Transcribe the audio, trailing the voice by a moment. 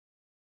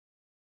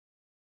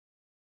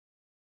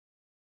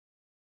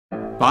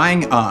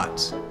Buying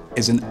art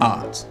is an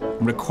art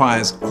and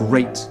requires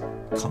great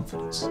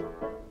confidence.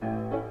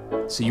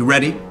 So you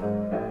ready?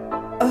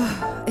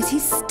 Ugh, is he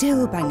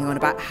still banging on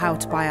about how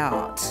to buy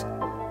art?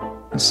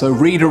 So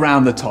read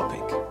around the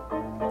topic.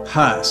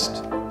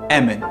 Hirst,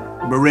 Emin,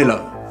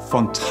 Murillo,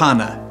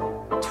 Fontana,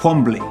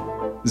 Twombly,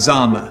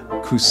 Zama,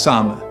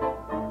 Kusama.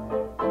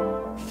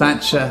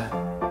 Thatcher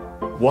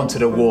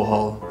wanted a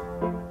Warhol,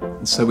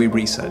 and so we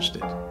researched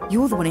it.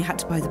 You're the one who had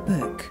to buy the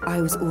book.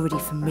 I was already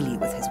familiar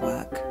with his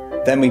work.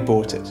 Then we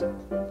bought it.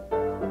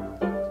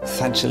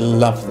 Thatcher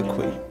loved the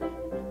Queen.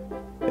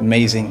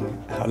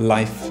 Amazing how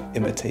life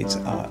imitates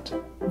art.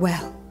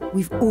 Well,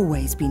 we've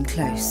always been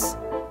close.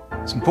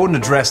 It's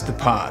important to dress the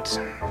part,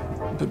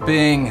 but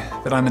being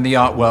that I'm in the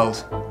art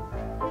world,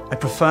 I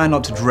prefer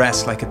not to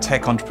dress like a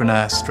tech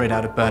entrepreneur straight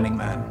out of Burning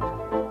Man.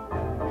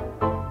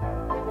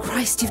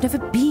 Christ, you've never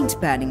been to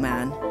Burning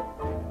Man.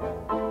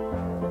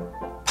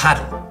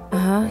 Paddle.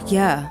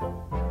 Yeah.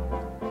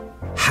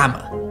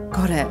 Hammer.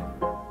 Got it.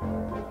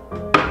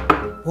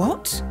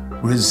 What?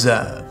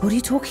 Reserve. What are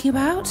you talking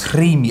about?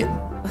 Premium.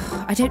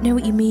 Ugh, I don't know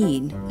what you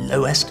mean.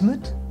 Low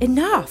estimate?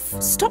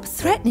 Enough! Stop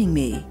threatening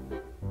me.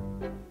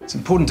 It's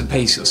important to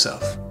pace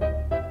yourself.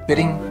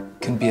 Bidding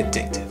can be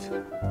addictive.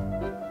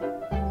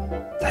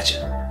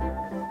 Thatcher.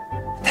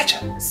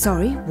 Thatcher.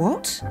 Sorry,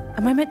 what?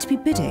 Am I meant to be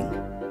bidding?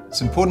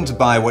 It's important to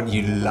buy what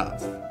you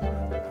love,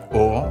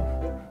 or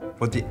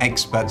what the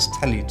experts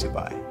tell you to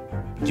buy.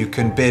 You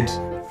can bid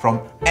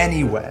from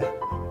anywhere,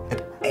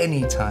 at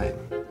any time.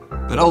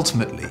 But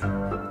ultimately,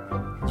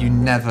 you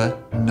never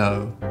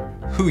know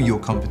who your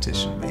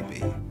competition may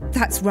be.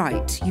 That's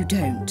right, you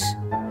don't.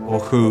 Or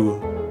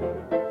who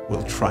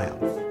will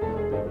triumph.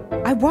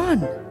 I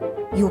won.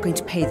 You're going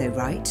to pay though,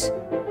 right?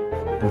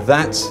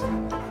 That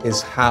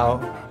is how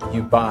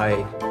you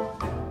buy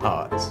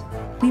art.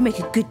 We make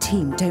a good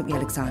team, don't we,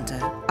 Alexander?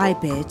 I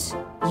bid,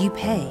 you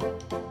pay.